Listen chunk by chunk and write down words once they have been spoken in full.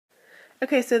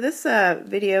Okay, so this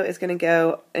video is going to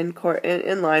go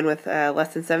in line with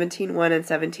lesson 17.1 and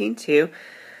 17.2,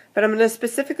 but I'm going to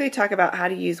specifically talk about how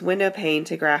to use window pane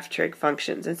to graph trig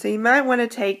functions. And so you might want to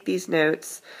take these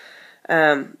notes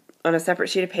on a separate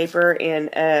sheet of paper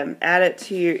and add it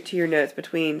to your notes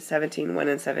between 17.1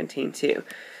 and 17.2,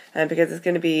 because it's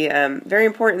going to be very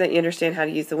important that you understand how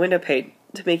to use the window pane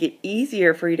to make it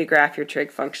easier for you to graph your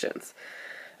trig functions.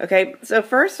 Okay, so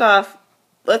first off,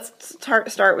 let's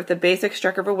start with the basic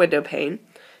structure of a window pane.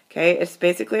 Okay, it's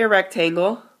basically a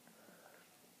rectangle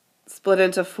split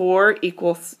into 4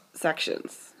 equal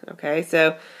sections. Okay,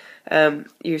 so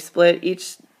you split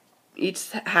each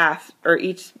half or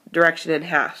each direction in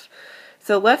half.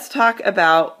 So let's talk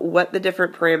about what the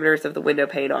different parameters of the window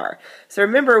pane are. So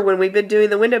remember, when we've been doing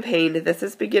the window pane, this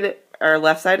is beginning. Our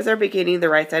left side is our beginning, the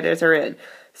right side is our end.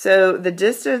 So the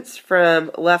distance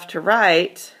from left to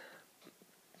right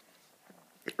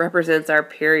represents our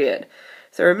period.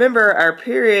 So remember, our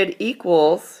period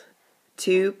equals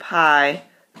 2 pi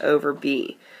over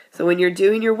b. So when you're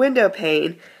doing your window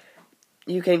pane,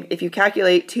 you can, if you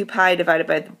calculate 2 pi divided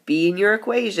by the b in your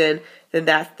equation, then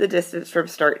that's the distance from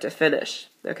start to finish.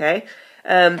 Okay.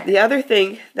 The other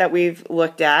thing that we've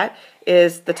looked at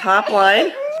is the top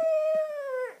line.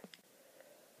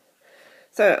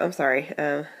 So I'm sorry,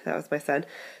 that was my son.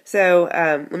 So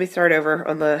let me start over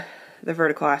on the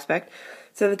vertical aspect.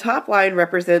 So the top line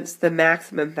represents the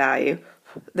maximum value.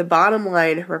 The bottom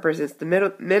line represents the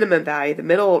minimum value. The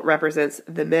middle represents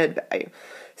the mid value.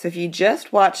 So if you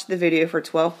just watched the video for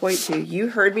 12.2,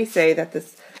 you heard me say that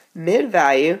this mid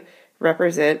value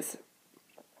is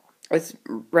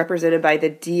represented by the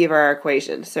d of our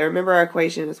equation. So remember, our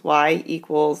equation is y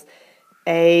equals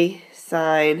a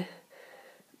sine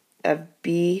of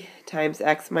b times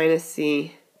x minus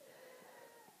c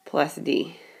plus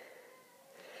d.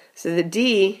 So the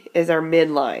d is our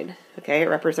midline, okay? It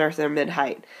represents our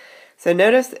mid-height. So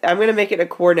notice, I'm going to make it a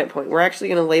coordinate point. We're actually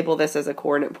going to label this as a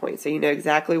coordinate point, so you know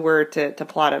exactly where to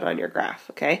plot it on your graph,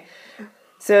 okay?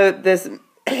 So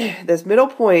this middle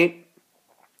point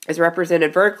is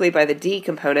represented vertically by the d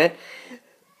component,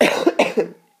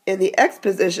 and the x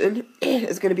position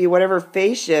is going to be whatever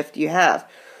phase shift you have.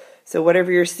 So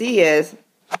whatever your c is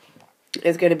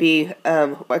going to be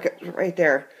right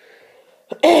there.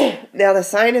 Now the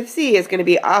sine of c is going to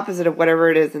be opposite of whatever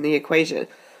it is in the equation.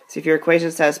 So if your equation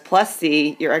says plus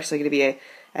c, you're actually going to be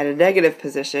at a negative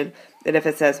position. And if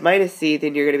it says minus c,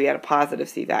 then you're going to be at a positive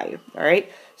c value. All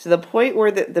right. So the point where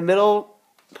the middle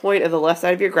point of the left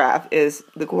side of your graph is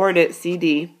the coordinate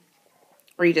CD,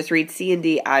 or you just read c and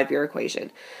d out of your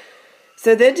equation.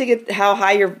 So then to get how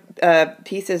high your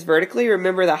piece is vertically,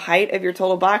 remember the height of your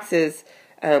total box is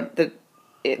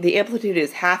the amplitude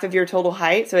is half of your total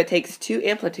height, so it takes 2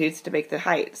 amplitudes to make the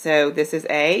height. So this is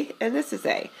A, and this is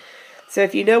A. So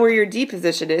if you know where your D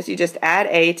position is, you just add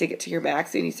A to get to your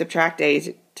max, and you subtract A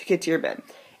to get to your min.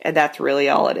 And that's really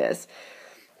all it is.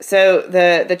 So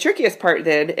the trickiest part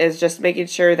then is just making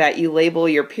sure that you label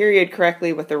your period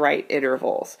correctly with the right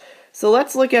intervals. So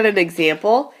let's look at an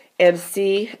example and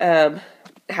see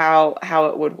how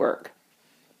it would work.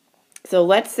 So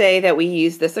let's say that we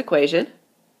use this equation.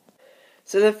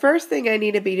 So the first thing I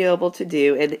need to be able to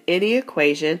do in any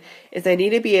equation is I need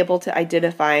to be able to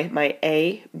identify my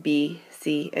A, B,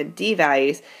 C, and D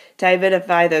values to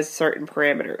identify those certain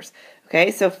parameters.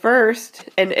 Okay, so first,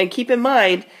 and keep in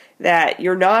mind that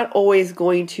you're not always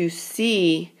going to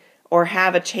see or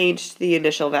have a change to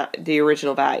the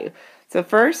original value. So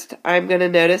first, I'm going to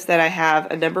notice that I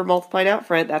have a number multiplying out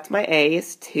front. That's my A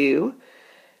is 2.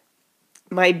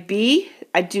 My B,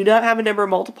 I do not have a number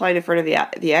multiplying in front of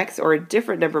the x, or a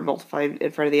different number multiplying in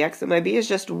front of the x, so my B is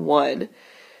just 1.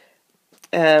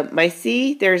 My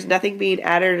C, there's nothing being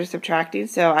added or subtracting,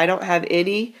 so I don't have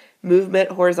any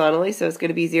movement horizontally, so it's going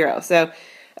to be 0. So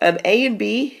A and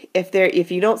B, if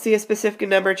you don't see a specific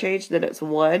number change, then it's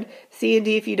 1. C and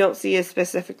D, if you don't see a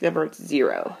specific number, it's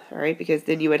 0. All right, because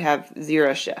then you would have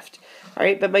 0 shift. All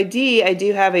right, but my D, I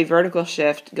do have a vertical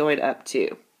shift going up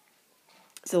too.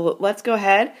 So let's go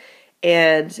ahead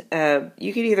and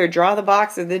you can either draw the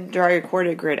box and then draw your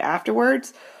coordinate grid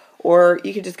afterwards, or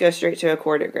you can just go straight to a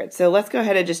coordinate grid. So let's go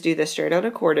ahead and just do this straight on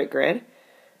a coordinate grid.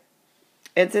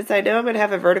 And since I know I'm going to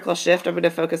have a vertical shift, I'm going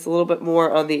to focus a little bit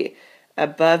more on the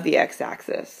above the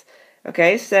x-axis.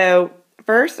 Okay, so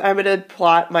first I'm going to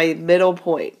plot my middle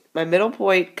point. My middle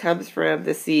point comes from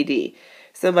the CD.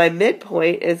 So my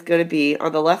midpoint is going to be,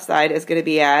 on the left side, is going to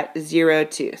be at 0,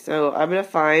 2. So I'm going to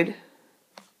find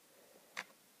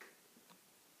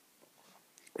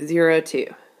 0, 2.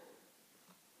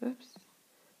 Oops.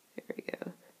 There we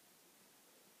go.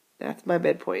 That's my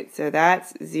midpoint. So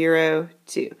that's 0,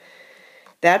 2.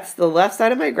 That's the left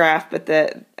side of my graph, but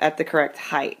at the correct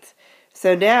height.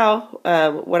 So now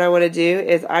what I want to do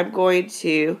is I'm going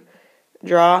to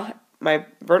draw my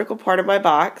vertical part of my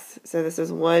box. So this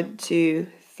is 1, 2,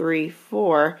 3,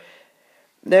 4.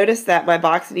 Notice that my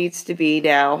box needs to be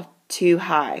now too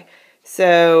high.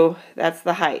 So that's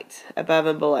the height, above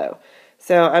and below.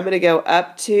 So I'm going to go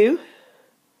up 2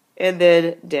 and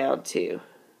then down 2.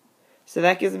 So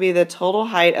that gives me the total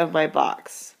height of my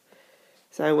box.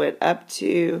 So I went up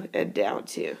 2 and down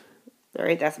 2. All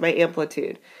right, that's my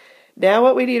amplitude. Now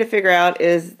what we need to figure out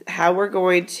is how we're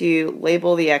going to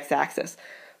label the x-axis.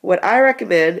 What I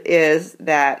recommend is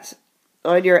that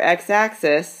on your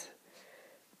x-axis,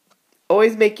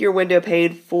 always make your window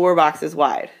pane 4 boxes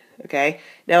wide. Okay.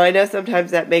 Now I know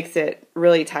sometimes that makes it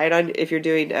really tight on if you're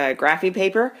doing graphing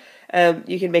paper.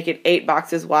 You can make it 8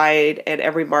 boxes wide, and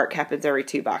every mark happens every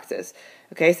 2 boxes.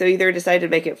 Okay, so either decide to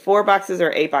make it 4 boxes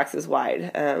or 8 boxes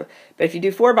wide. But if you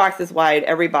do 4 boxes wide,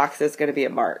 every box is going to be a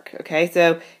mark. Okay,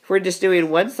 so if we're just doing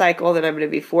one cycle, then I'm going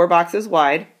to be 4 boxes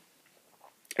wide.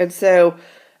 And so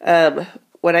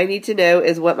what I need to know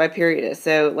is what my period is.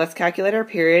 So let's calculate our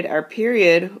period. Our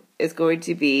period is going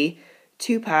to be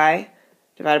 2 pi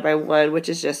divided by 1, which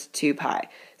is just 2 pi.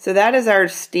 So that is our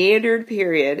standard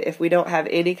period if we don't have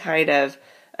any kind of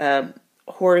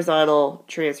horizontal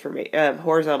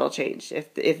horizontal change.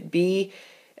 If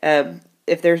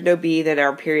there's no b, then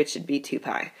our period should be 2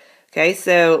 pi. Okay,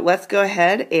 so let's go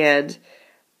ahead and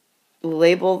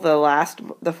label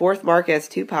the fourth mark as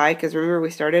 2 pi, because remember we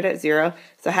started at 0.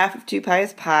 So half of 2 pi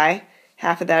is pi,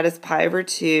 half of that is pi over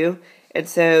 2, and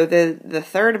so the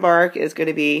third mark is going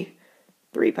to be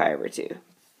 3 pi over 2.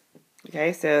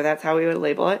 Okay, so that's how we would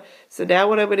label it. So now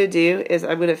what I'm going to do is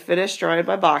I'm going to finish drawing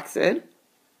my box in.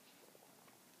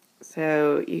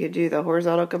 So you can do the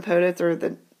horizontal components or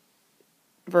the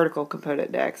vertical component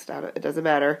next. It doesn't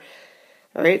matter.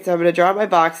 All right, so I'm going to draw my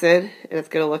box in, and it's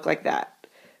going to look like that.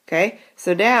 Okay,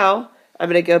 so now I'm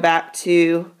going to go back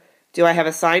to, do I have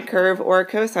a sine curve or a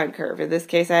cosine curve? In this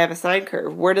case, I have a sine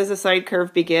curve. Where does a sine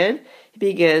curve begin? It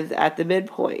begins at the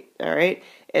midpoint. All right,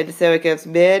 and so it goes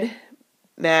mid,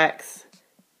 max,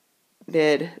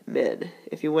 mid, min,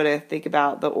 if you want to think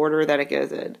about the order that it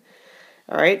goes in.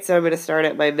 All right, so I'm going to start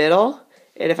at my middle,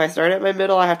 and if I start at my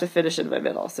middle, I have to finish in my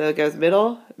middle. So it goes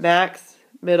middle, max,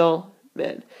 middle,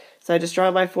 min. So I just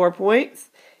draw my 4 points,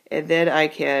 and then I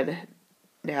can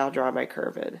now draw my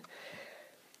curve in.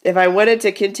 If I wanted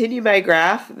to continue my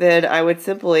graph, then I would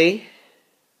simply,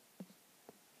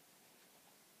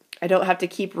 I don't have to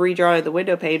keep redrawing the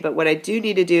window pane, but what I do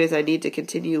need to do is I need to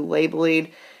continue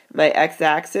labeling my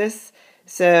x-axis.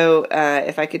 So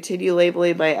if I continue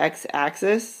labeling my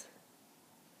x-axis,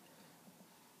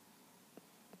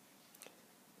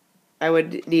 I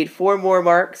would need 4 more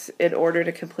marks in order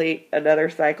to complete another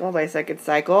cycle, my second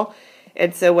cycle.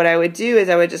 And so what I would do is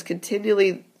I would just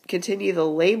continue the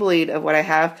labeling of what I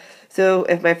have. So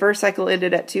if my first cycle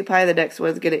ended at 2 pi, the next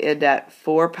one's going to end at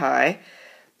 4 pi.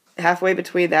 Halfway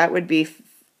between that would be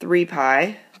 3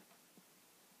 pi.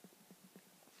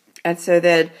 And so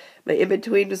then my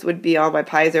in-betweens would be all my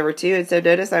pi's over 2. And so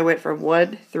notice I went from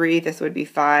 1, 3, this would be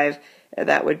 5, and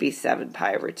that would be 7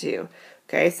 pi over 2.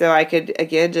 Okay, so I could,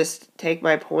 again, just take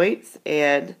my points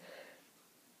and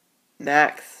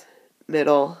max,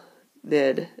 middle,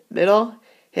 mid, middle,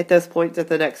 hit those points at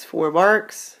the next 4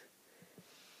 marks.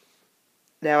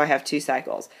 Now I have 2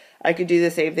 cycles. I could do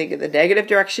the same thing in the negative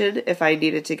direction if I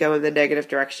needed to go in the negative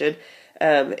direction,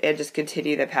 and just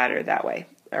continue the pattern that way.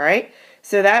 All right,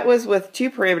 so that was with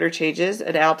 2 parameter changes,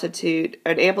 an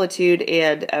amplitude,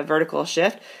 and a vertical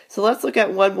shift. So let's look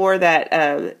at one more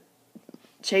that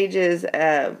changes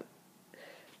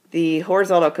the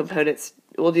horizontal components.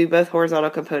 We'll do both horizontal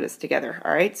components together.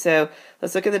 All right, so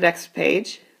let's look at the next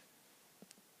page.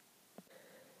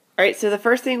 All right, so the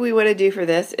first thing we want to do for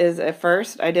this is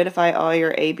first identify all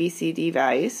your A, B, C, D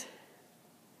values.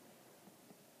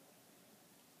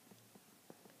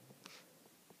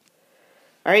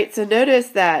 All right, so notice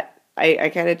that I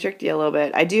kind of tricked you a little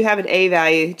bit. I do have an A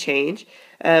value change.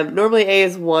 Normally A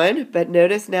is 1, but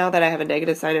notice now that I have a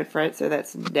negative sign in front, so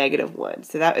that's -1.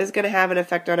 So that is going to have an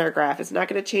effect on our graph. It's not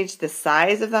going to change the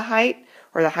size of the height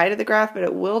or the height of the graph, but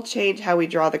it will change how we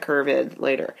draw the curve in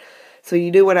later. So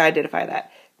you do want to identify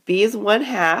that. B is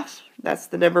 1/2. That's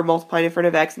the number multiplying in front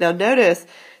of x. Now notice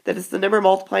that it's the number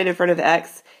multiplying in front of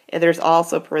x, and there's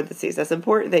also parentheses. That's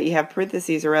important that you have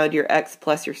parentheses around your x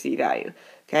plus your c value.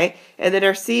 Okay, and then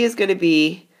our c is going to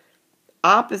be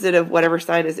opposite of whatever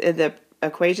sign is in the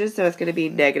equation, so it's going to be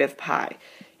 -pi.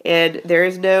 And there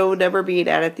is no number being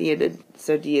added at the end,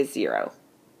 so d is 0.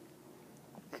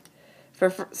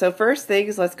 So first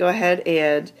things, let's go ahead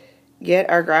and get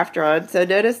our graph drawn. So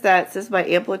notice that since my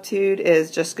amplitude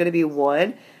is just going to be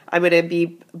 1, I'm going to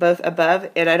be both above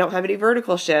and I don't have any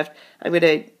vertical shift. I'm going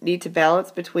to need to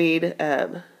balance between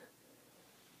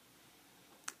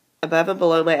above and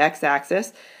below my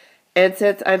x-axis. And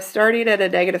since I'm starting at a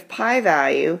negative pi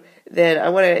value, then I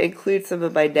want to include some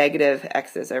of my negative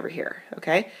x's over here,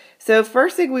 okay? So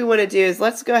first thing we want to do is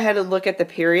let's go ahead and look at the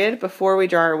period before we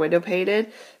draw our window pane in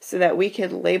so that we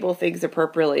can label things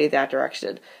appropriately that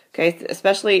direction, okay?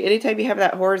 Especially anytime you have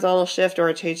that horizontal shift or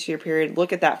a change to your period,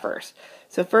 look at that first.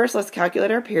 So first, let's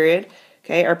calculate our period,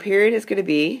 okay? Our period is going to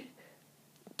be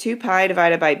 2 pi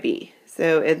divided by b.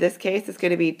 So in this case, it's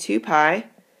going to be 2 pi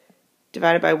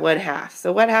divided by 1/2.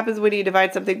 So what happens when you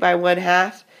divide something by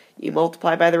 1/2? You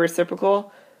multiply by the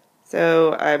reciprocal.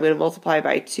 So I'm going to multiply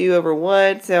by 2 over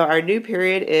 1. So our new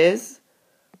period is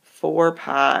 4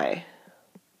 pi.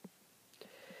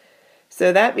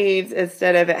 So that means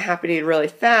instead of it happening really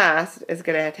fast, it's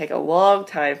going to take a long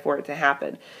time for it to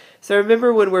happen. So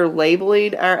remember when we're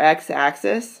labeling our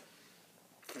x-axis,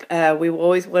 we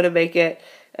always want to make it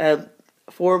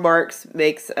 4 marks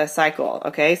makes a cycle.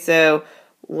 Okay, so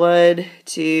 1,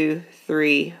 2,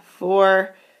 3,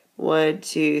 4. 1,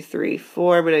 2, 3,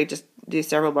 4. I'm going to just do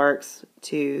several marks.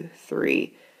 2,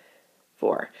 3,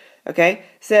 4. Okay,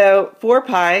 so 4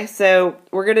 pi. So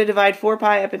we're going to divide 4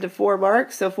 pi up into 4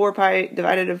 marks. So 4 pi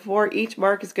divided into 4, each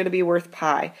mark is going to be worth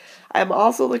pi. I'm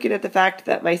also looking at the fact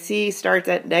that my c starts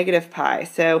at negative pi.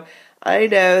 So I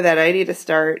know that I need to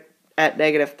start at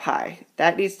negative pi.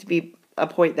 That needs to be a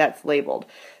point that's labeled.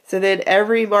 So then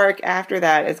every mark after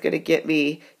that is going to get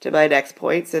me to my next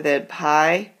point. So then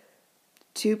pi,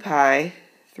 2 pi,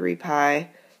 3 pi,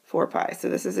 4 pi. So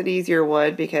this is an easier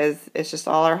one because it's just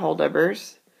all our whole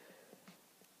numbers.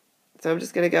 So I'm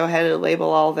just going to go ahead and label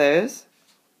all those.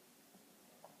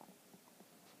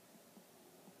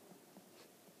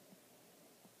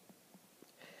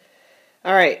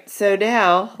 All right, so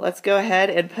now let's go ahead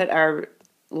and put our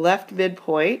left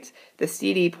midpoint, the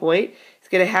CD point. It's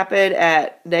going to happen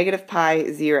at negative pi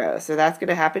 0. So that's going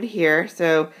to happen here.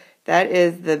 So that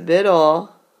is the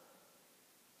middle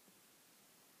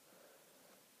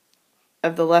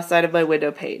of the left side of my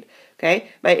window pane. Okay,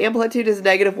 my amplitude is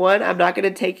negative 1. I'm not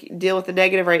going to deal with the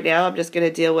negative right now. I'm just going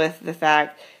to deal with the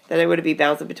fact that I'm going to be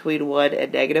bouncing between 1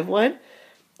 and negative 1.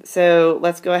 So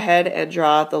let's go ahead and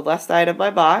draw the left side of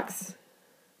my box.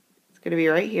 It's going to be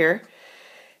right here.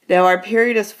 Now our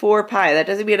period is 4 pi. That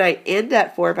doesn't mean I end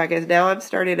at 4 pi because now I'm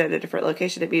starting at a different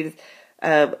location. It means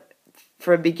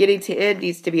from beginning to end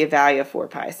needs to be a value of 4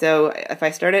 pi. So if I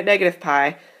start at negative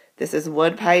pi, this is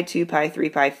 1 pi, 2 pi, 3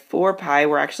 pi, 4 pi.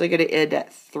 We're actually going to end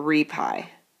at 3 pi.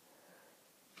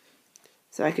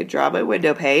 So I could draw my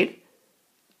window pane.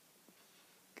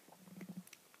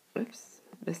 Oops,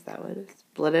 missed that one.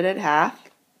 Split it in half.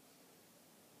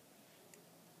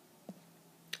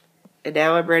 And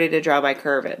now I'm ready to draw my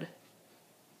curve in.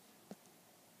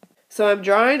 So I'm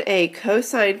drawing a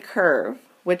cosine curve,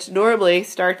 which normally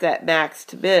starts at max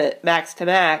to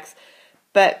max,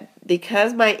 but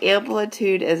because my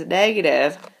amplitude is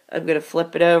negative, I'm going to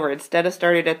flip it over. Instead of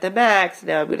starting at the max,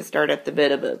 now I'm going to start at the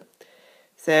minimum.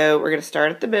 So we're going to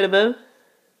start at the minimum.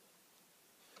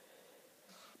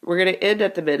 We're going to end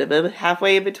at the minimum.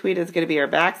 Halfway in between is going to be our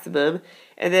maximum.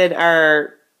 And then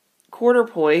our quarter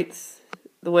points,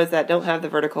 the ones that don't have the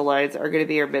vertical lines, are going to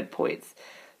be our midpoints.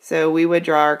 So we would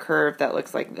draw our curve that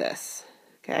looks like this.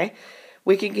 Okay.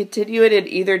 We can continue it in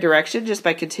either direction just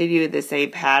by continuing the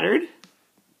same pattern.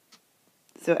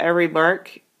 So every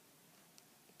mark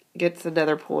gets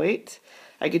another point.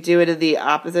 I could do it in the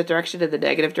opposite direction, in the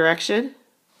negative direction.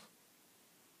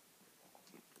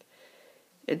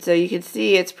 And so you can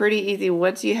see it's pretty easy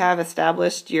once you have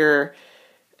established your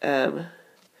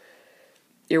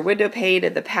window pane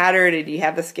and the pattern and you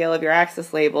have the scale of your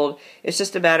axis labeled. It's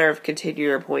just a matter of continuing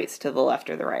your points to the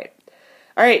left or the right.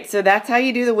 All right, so that's how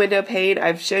you do the window pane.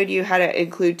 I've shown you how to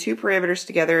include 2 parameters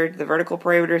together, the vertical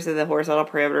parameters and the horizontal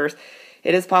parameters.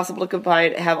 It is possible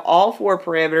to have all 4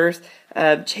 parameters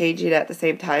changing at the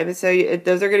same time, and so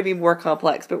those are going to be more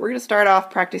complex. But we're going to start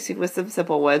off practicing with some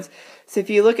simple ones. So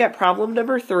if you look at problem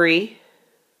number 3,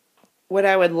 what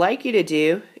I would like you to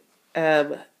do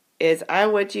is I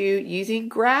want you using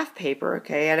graph paper,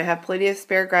 okay, and I have plenty of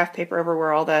spare graph paper over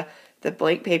where all the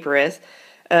blank paper is.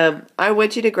 I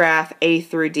want you to graph A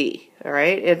through D, all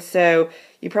right? And so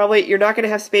you're not going to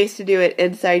have space to do it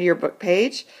inside your book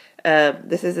page.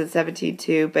 This is in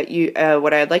 17.2, but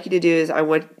what I'd like you to do is I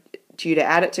want you to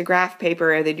add it to graph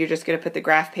paper, and then you're just going to put the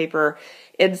graph paper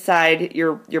inside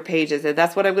your pages. And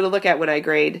that's what I'm going to look at when I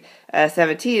grade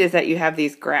 17, is that you have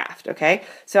these graphed, okay?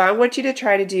 So I want you to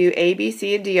try to do A, B,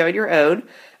 C, and D on your own.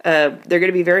 They're going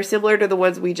to be very similar to the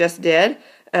ones we just did.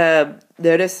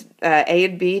 Notice A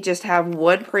and B just have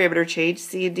one parameter change.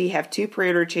 C and D have two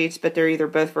parameter changes, but they're either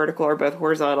both vertical or both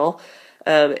horizontal.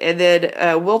 And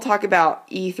then we'll talk about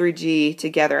E through G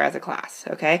together as a class,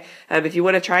 okay? If you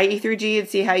want to try E through G and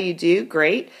see how you do,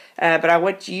 great. But I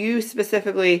want you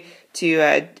specifically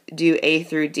to do A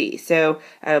through D. So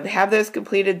have those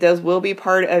completed. Those will be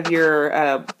part of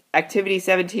your Activity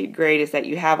 17 grade, is that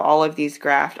you have all of these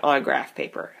graphed on graph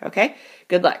paper, okay?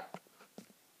 Good luck.